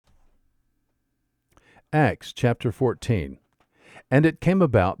Acts chapter 14. And it came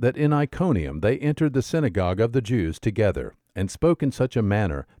about that in Iconium they entered the synagogue of the Jews together, and spoke in such a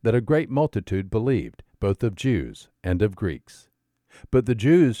manner that a great multitude believed, both of Jews and of Greeks. But the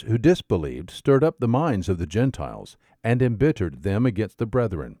Jews who disbelieved stirred up the minds of the Gentiles, and embittered them against the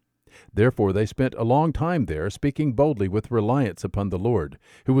brethren. Therefore they spent a long time there, speaking boldly with reliance upon the Lord,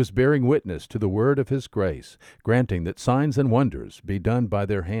 who was bearing witness to the word of his grace, granting that signs and wonders be done by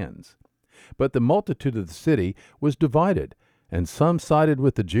their hands. But the multitude of the city was divided, and some sided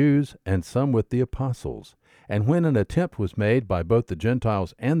with the Jews, and some with the apostles. And when an attempt was made by both the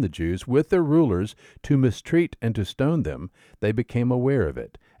Gentiles and the Jews with their rulers to mistreat and to stone them, they became aware of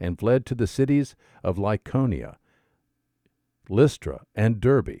it, and fled to the cities of Lycaonia, Lystra, and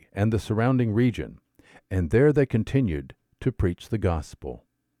Derbe, and the surrounding region. And there they continued to preach the gospel.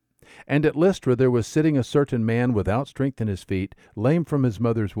 And at Lystra there was sitting a certain man without strength in his feet, lame from his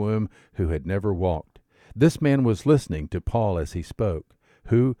mother's womb, who had never walked. This man was listening to Paul as he spoke,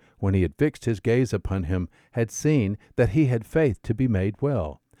 who, when he had fixed his gaze upon him, had seen that he had faith to be made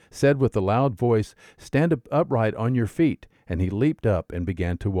well, said with a loud voice, "Stand upright on your feet." And he leaped up and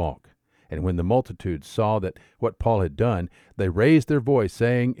began to walk. And when the multitude saw that what Paul had done, they raised their voice,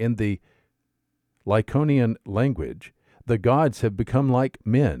 saying in the Lycaonian language, "The gods have become like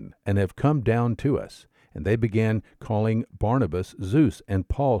men, and have come down to us." And they began calling Barnabas Zeus, and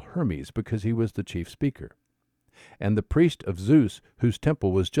Paul Hermes, because he was the chief speaker. And the priest of Zeus, whose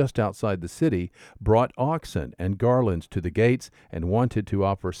temple was just outside the city, brought oxen and garlands to the gates, and wanted to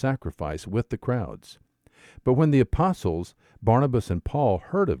offer sacrifice with the crowds. But when the apostles, Barnabas and Paul,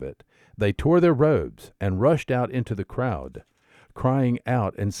 heard of it, they tore their robes, and rushed out into the crowd, crying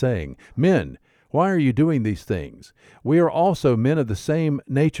out and saying, "Men, why are you doing these things? We are also men of the same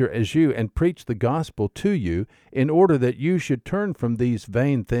nature as you, and preach the gospel to you, in order that you should turn from these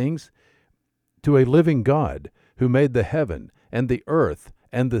vain things to a living God, who made the heaven, and the earth,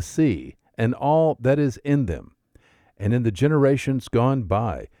 and the sea, and all that is in them. And in the generations gone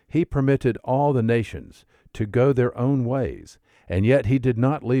by, he permitted all the nations to go their own ways, and yet he did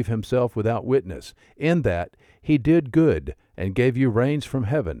not leave himself without witness, in that he did good, and gave you rains from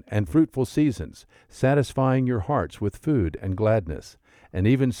heaven, and fruitful seasons, satisfying your hearts with food and gladness. And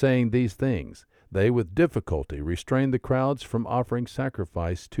even saying these things, they with difficulty restrained the crowds from offering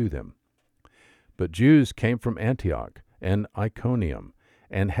sacrifice to them. But Jews came from Antioch and Iconium,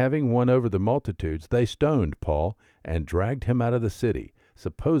 and having won over the multitudes, they stoned Paul, and dragged him out of the city,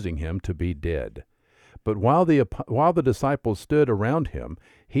 supposing him to be dead. But while the disciples stood around him,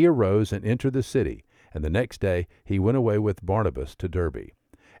 he arose and entered the city, and the next day he went away with Barnabas to Derbe.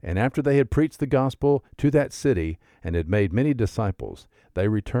 And after they had preached the gospel to that city, and had made many disciples, they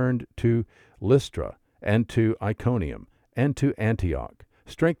returned to Lystra, and to Iconium, and to Antioch,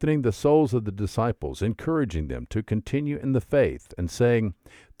 strengthening the souls of the disciples, encouraging them to continue in the faith, and saying,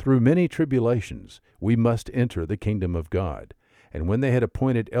 "Through many tribulations we must enter the kingdom of God." And when they had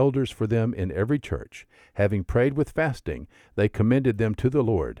appointed elders for them in every church, having prayed with fasting, they commended them to the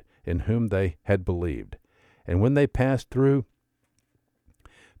Lord, in whom they had believed. And when they passed through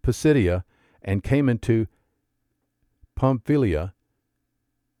Pisidia, and came into Pamphylia,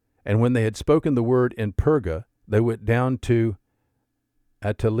 and when they had spoken the word in Perga, they went down to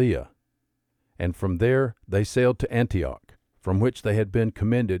Attalia, and from there they sailed to Antioch, from which they had been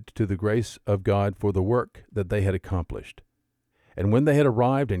commended to the grace of God for the work that they had accomplished. And when they had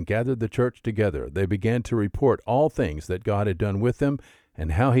arrived and gathered the church together, they began to report all things that God had done with them,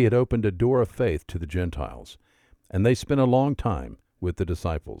 and how he had opened a door of faith to the Gentiles. And they spent a long time with the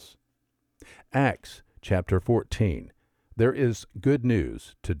disciples. Acts chapter 14. There is good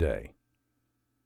news today.